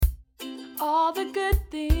all the good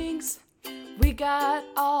things. We got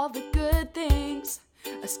all the good things.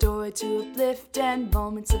 A story to uplift and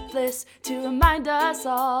moments of bliss to remind us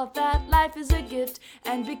all that life is a gift.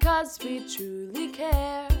 And because we truly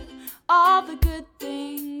care, all the good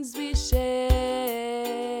things we share.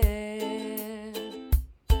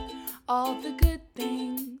 All the good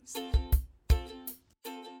things.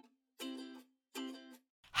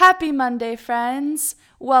 Happy Monday, friends.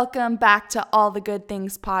 Welcome back to All the Good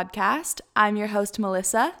Things podcast. I'm your host,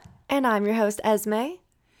 Melissa. And I'm your host, Esme.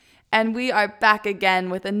 And we are back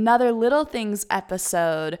again with another Little Things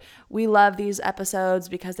episode. We love these episodes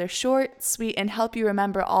because they're short, sweet, and help you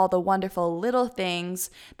remember all the wonderful little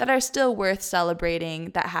things that are still worth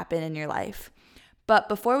celebrating that happen in your life. But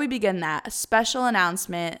before we begin that, a special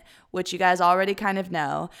announcement, which you guys already kind of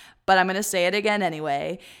know, but I'm going to say it again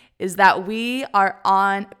anyway, is that we are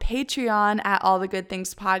on Patreon at All the Good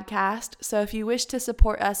Things podcast. So if you wish to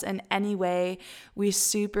support us in any way, we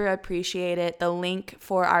super appreciate it. The link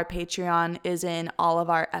for our Patreon is in all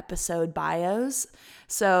of our episode bios.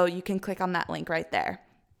 So you can click on that link right there.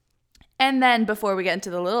 And then before we get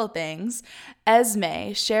into the little things,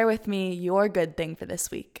 Esme, share with me your good thing for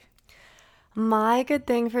this week. My good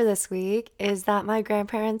thing for this week is that my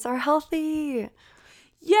grandparents are healthy.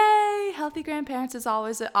 Yay! Healthy grandparents is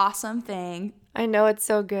always an awesome thing. I know, it's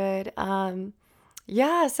so good. So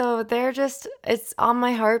it's on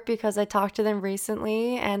my heart because I talked to them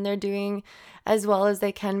recently and they're doing as well as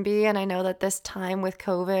they can be. And I know that this time with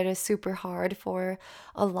COVID is super hard for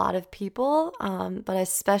a lot of people, but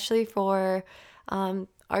especially for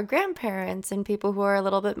our grandparents and people who are a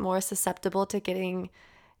little bit more susceptible to getting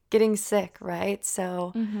sick, right?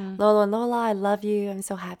 So Lola and Lola, I love you. I'm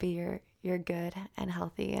so happy you're good and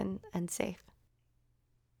healthy and safe.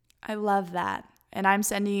 I love that. And I'm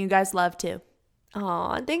sending you guys love too.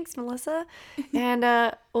 Aw, thanks, Melissa.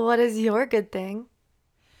 And what is your good thing?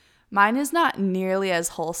 Mine is not nearly as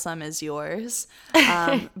wholesome as yours.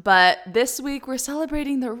 But this week we're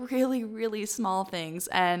celebrating the really, really small things.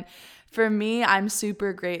 And for me, I'm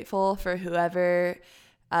super grateful for whoever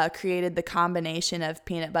created the combination of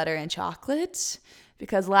peanut butter and chocolate,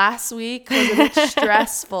 because last week was a bit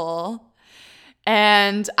stressful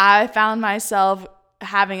and I found myself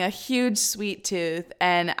having a huge sweet tooth,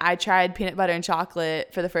 and I tried peanut butter and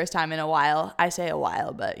chocolate for the first time in a while. I say a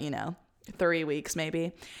while, but 3 weeks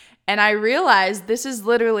maybe. And I realized this is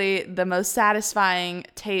literally the most satisfying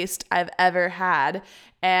taste I've ever had,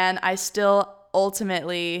 and I still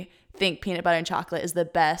ultimately think peanut butter and chocolate is the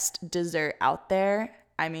best dessert out there.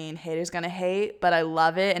 I mean, haters gonna hate, but I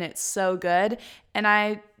love it and it's so good. And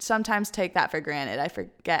I sometimes take that for granted. I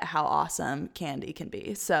forget how awesome candy can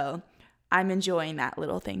be. So I'm enjoying that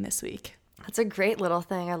little thing this week. That's a great little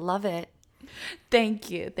thing. I love it.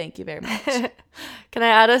 Thank you. Thank you very much. Can I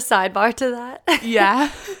add a sidebar to that?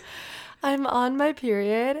 Yeah. I'm on my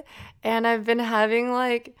period and I've been having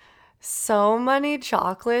so many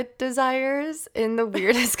chocolate desires in the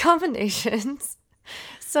weirdest combinations.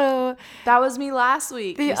 So that was me last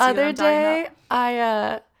week. The other day,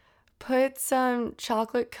 I put some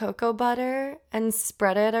chocolate cocoa butter and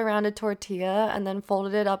spread it around a tortilla and then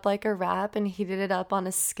folded it up like a wrap and heated it up on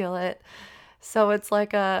a skillet. So it's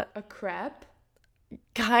like a crepe?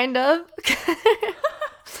 Kind of.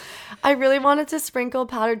 I really wanted to sprinkle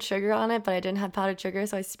powdered sugar on it, but I didn't have powdered sugar,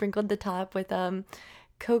 so I sprinkled the top with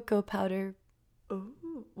cocoa powder.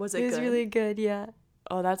 Ooh, was it good? It was really good, yeah.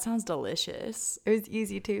 Oh, that sounds delicious. It was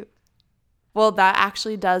easy too. Well, that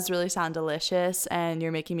actually does really sound delicious, and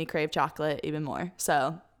you're making me crave chocolate even more.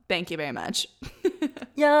 So thank you very much.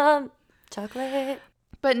 Yum, chocolate.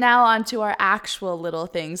 But now on to our actual Little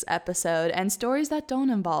Things episode and stories that don't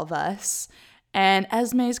involve us. And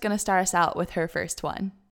Esme's going to start us out with her first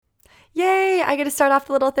one. Yay, I get to start off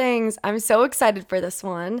the little things. I'm so excited for this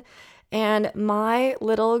one. And my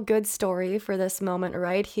little good story for this moment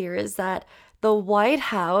right here is that the White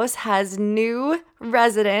House has new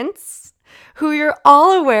residents who you're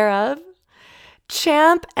all aware of.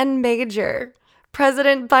 Champ and Major,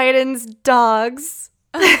 President Biden's dogs.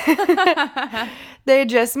 They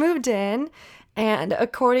just moved in, and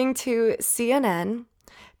according to CNN,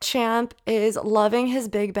 Champ is loving his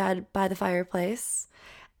big bed by the fireplace,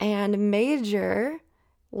 and Major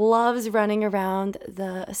loves running around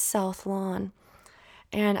the south lawn.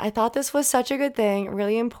 And I thought this was such a good thing,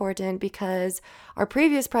 really important, because our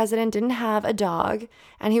previous president didn't have a dog,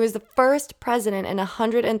 and he was the first president in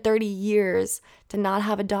 130 years to not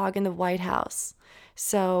have a dog in the White House.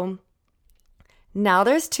 So now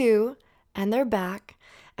there's two, and they're back,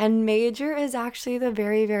 and Major is actually the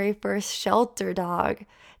very, very first shelter dog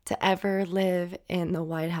to ever live in the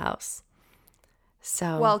White House.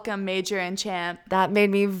 So welcome, Major and Champ. that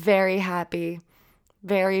made me very happy.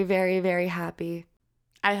 Very, very, very happy.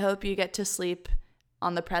 I hope you get to sleep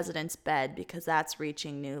on the president's bed because that's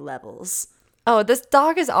reaching new levels. Oh, this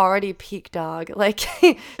dog is already peak dog. Like,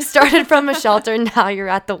 he started from a shelter, now you're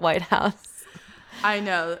at the White House. I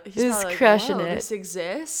know. He's probably crushing "Whoa, it. This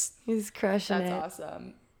exists? He's crushing it. That's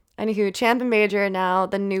awesome. Anywho, Champ and Major are now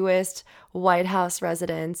the newest White House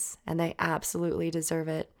residents, and they absolutely deserve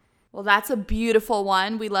it. Well, that's a beautiful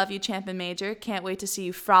one. We love you, Champ and Major. Can't wait to see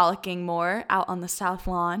you frolicking more out on the South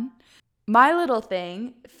Lawn. My Little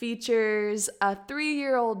Thing features a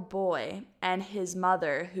 3-year-old boy and his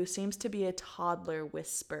mother, who seems to be a toddler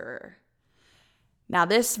whisperer. Now,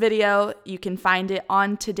 this video, you can find it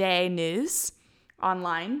on Today News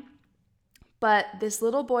online. But this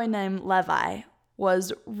little boy named Levi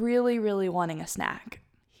was really, really wanting a snack.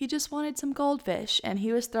 He just wanted some goldfish, and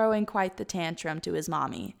he was throwing quite the tantrum to his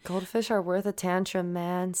mommy. Goldfish are worth a tantrum,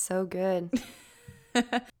 man. So good.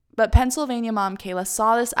 But Pennsylvania mom Kayla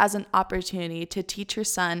saw this as an opportunity to teach her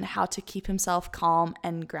son how to keep himself calm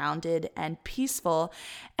and grounded and peaceful,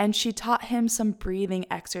 and she taught him some breathing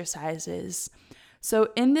exercises. So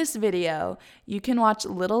in this video, you can watch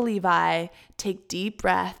little Levi take deep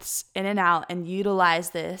breaths in and out and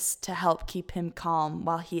utilize this to help keep him calm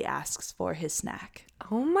while he asks for his snack.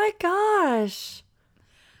 Oh my gosh.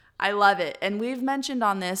 I love it. And we've mentioned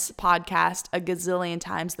on this podcast a gazillion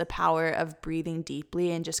times the power of breathing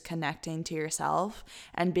deeply and just connecting to yourself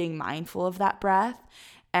and being mindful of that breath.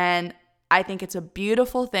 And I think it's a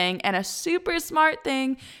beautiful thing and a super smart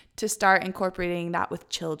thing to start incorporating that with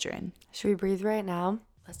children. Should we breathe right now?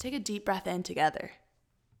 Let's take a deep breath in together.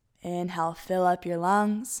 Inhale, fill up your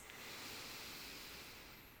lungs.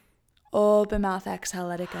 Open mouth, exhale,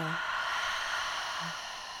 let it go.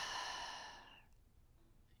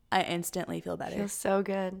 I instantly feel better. Feels so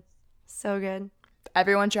good. So good.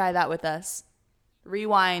 Everyone try that with us.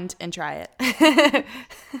 Rewind and try it.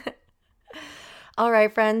 All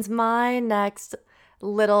right, friends, my next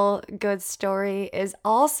little good story is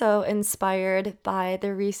also inspired by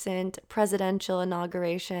the recent presidential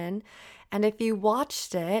inauguration. And if you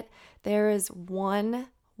watched it, there is one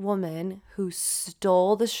woman who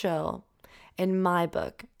stole the show in my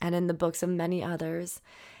book and in the books of many others.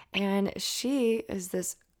 And she is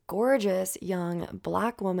this gorgeous young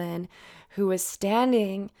Black woman who was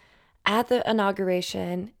standing at the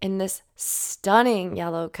inauguration in this stunning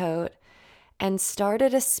yellow coat and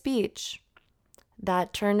started a speech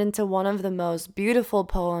that turned into one of the most beautiful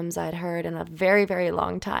poems I'd heard in a very, very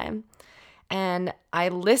long time. And I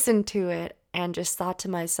listened to it and just thought to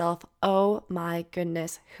myself, oh my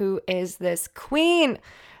goodness, who is this queen?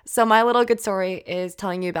 So my little good story is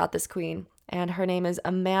telling you about this queen, and her name is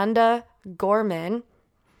Amanda Gorman.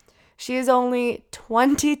 She is only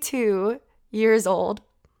 22 years old,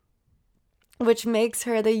 which makes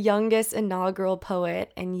her the youngest inaugural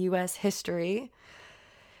poet in U.S. history.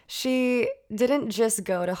 She didn't just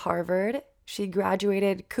go to Harvard. She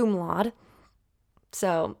graduated cum laude.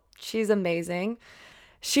 So she's amazing.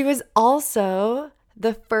 She was also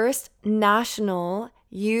the first National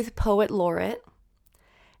Youth Poet Laureate.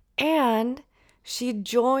 And she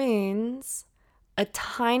joins a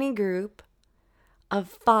tiny group of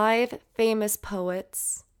 5 famous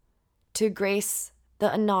poets to grace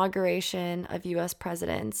the inauguration of U.S.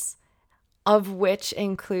 presidents, of which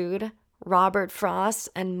include Robert Frost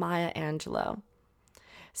and Maya Angelou.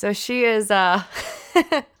 So she is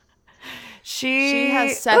she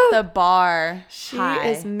has set the bar high. She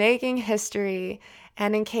is making history.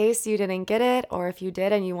 And in case you didn't get it, or if you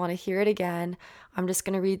did and you want to hear it again, I'm just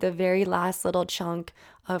going to read the very last little chunk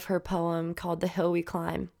of her poem called The Hill We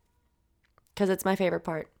Climb, because it's my favorite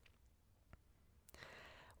part.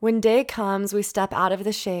 When day comes, we step out of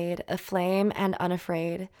the shade, aflame and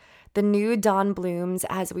unafraid. The new dawn blooms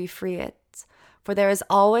as we free it. For there is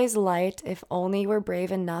always light if only we're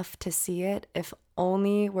brave enough to see it, if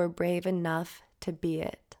only we're brave enough to be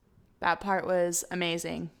it. That part was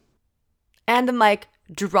amazing. And the mic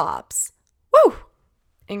drops. Woo!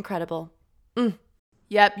 Incredible.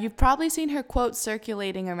 Yep, you've probably seen her quotes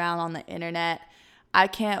circulating around on the internet. I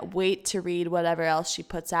can't wait to read whatever else she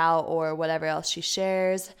puts out or whatever else she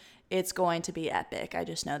shares. It's going to be epic. I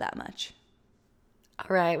just know that much.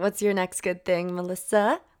 All right, what's your next good thing,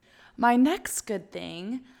 Melissa? My next good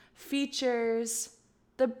thing features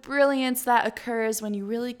the brilliance that occurs when you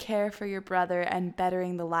really care for your brother and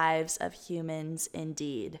bettering the lives of humans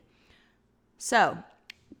indeed. So,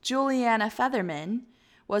 Juliana Featherman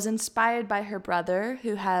was inspired by her brother,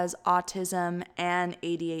 who has autism and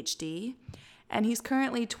ADHD, and he's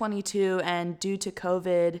currently 22, and due to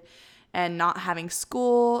COVID and not having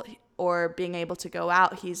school or being able to go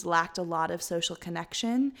out, he's lacked a lot of social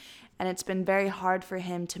connection, and it's been very hard for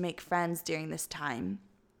him to make friends during this time.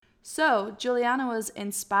 So Juliana was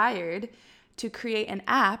inspired to create an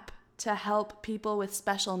app to help people with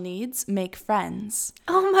special needs make friends.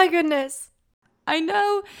 Oh my goodness. I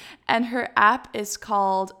know. And her app is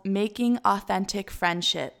called Making Authentic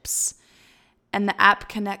Friendships. And the app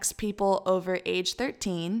connects people over age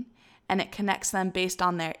 13, and it connects them based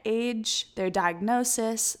on their age, their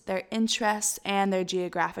diagnosis, their interests, and their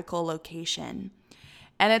geographical location.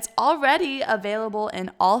 And it's already available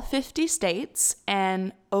in all 50 states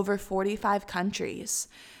and over 45 countries.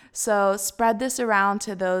 So spread this around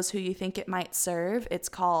to those who you think it might serve. It's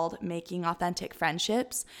called Making Authentic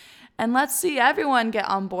Friendships. And let's see everyone get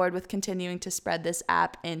on board with continuing to spread this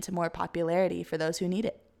app into more popularity for those who need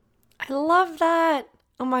it. I love that.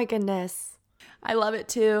 Oh my goodness. I love it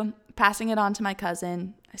too. Passing it on to my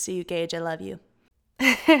cousin. I see you, Gage. I love you.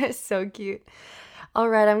 So cute. All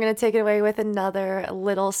right, I'm going to take it away with another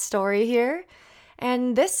little story here.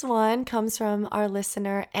 And this one comes from our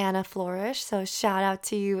listener, Anna Flourish. So shout out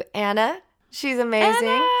to you, Anna. She's amazing.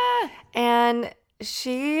 Anna! And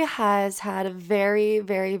she has had a very,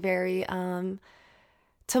 very, very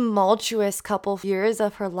tumultuous couple of years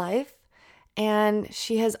of her life. And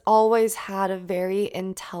she has always had a very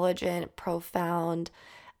intelligent, profound,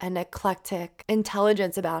 and eclectic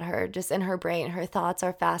intelligence about her, just in her brain. Her thoughts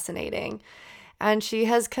are fascinating. And she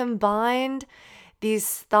has combined these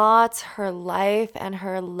thoughts, her life, and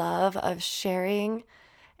her love of sharing,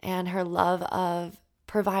 and her love of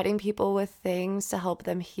providing people with things to help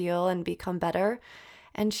them heal and become better.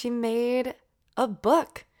 And she made a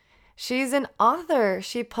book. She's an author.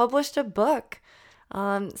 She published a book,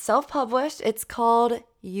 self-published. It's called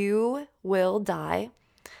You Will Die.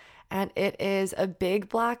 And it is a big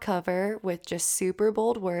black cover with just super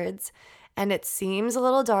bold words. And it seems a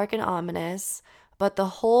little dark and ominous, but the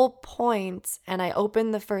whole point, and I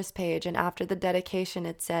opened the first page, and after the dedication,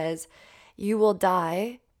 it says, "You will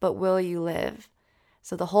die, but will you live?"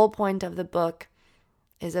 So the whole point of the book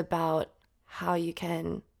is about how you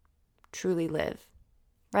can truly live,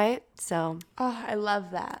 right? So Oh, I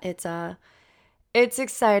love that. it's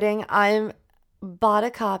exciting. I'm bought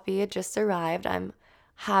a copy. It just arrived.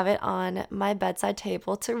 Have it on my bedside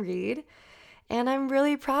table to read. And I'm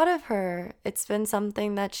really proud of her. It's been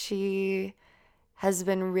something that she has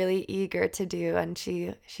been really eager to do, and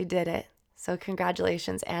she did it. So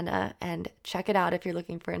congratulations, Anna, and check it out if you're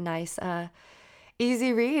looking for a nice,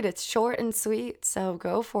 easy read. It's short and sweet, so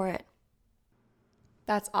go for it.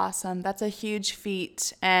 That's awesome. That's a huge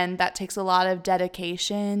feat, and that takes a lot of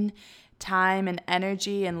dedication, time, and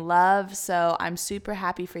energy and love. So I'm super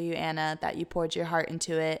happy for you, Anna, that you poured your heart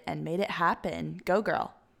into it and made it happen. Go,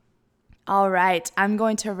 girl. All right, I'm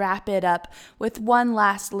going to wrap it up with one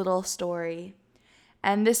last little story.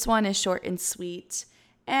 And this one is short and sweet.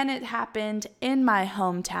 And it happened in my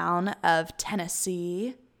hometown of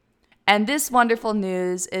Tennessee. And this wonderful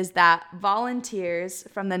news is that volunteers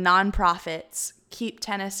from the nonprofits Keep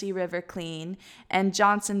Tennessee River Clean and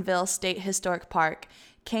Johnsonville State Historic Park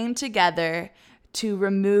came together to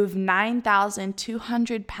remove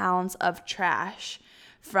 9,200 pounds of trash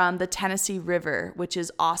from the Tennessee River, which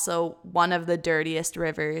is also one of the dirtiest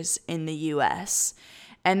rivers in the U.S.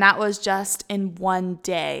 And that was just in one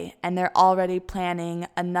day. And they're already planning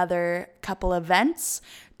another couple events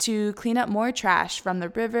to clean up more trash from the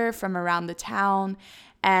river, from around the town,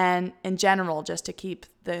 and in general, just to keep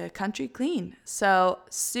the country clean. So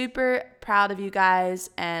super proud of you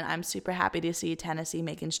guys, and I'm super happy to see Tennessee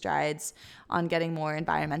making strides on getting more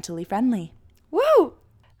environmentally friendly. Woo!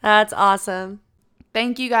 That's awesome.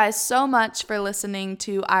 Thank you guys so much for listening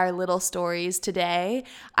to our little stories today.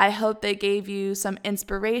 I hope they gave you some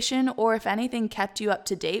inspiration, or if anything, kept you up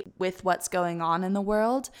to date with what's going on in the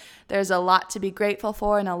world. There's a lot to be grateful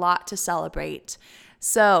for and a lot to celebrate.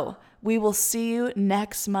 So we will see you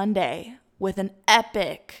next Monday with an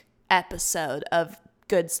epic episode of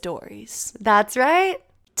Good Stories. That's right.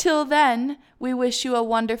 Till then, we wish you a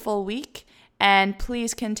wonderful week. And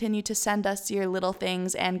please continue to send us your little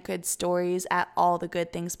things and good stories at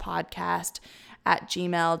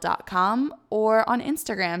allthegoodthingspodcast@gmail.com, or on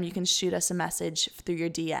Instagram, you can shoot us a message through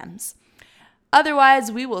your DMs.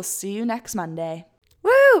 Otherwise, we will see you next Monday.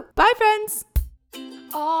 Woo! Bye, friends.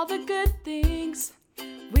 All the good things.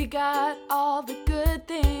 We got all the good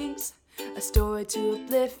things. A story to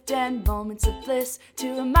uplift and moments of bliss,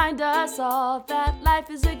 to remind us all that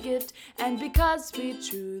life is a gift, and because we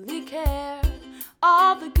truly care,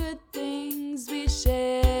 all the good things we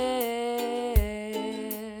share.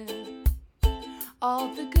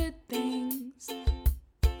 All the good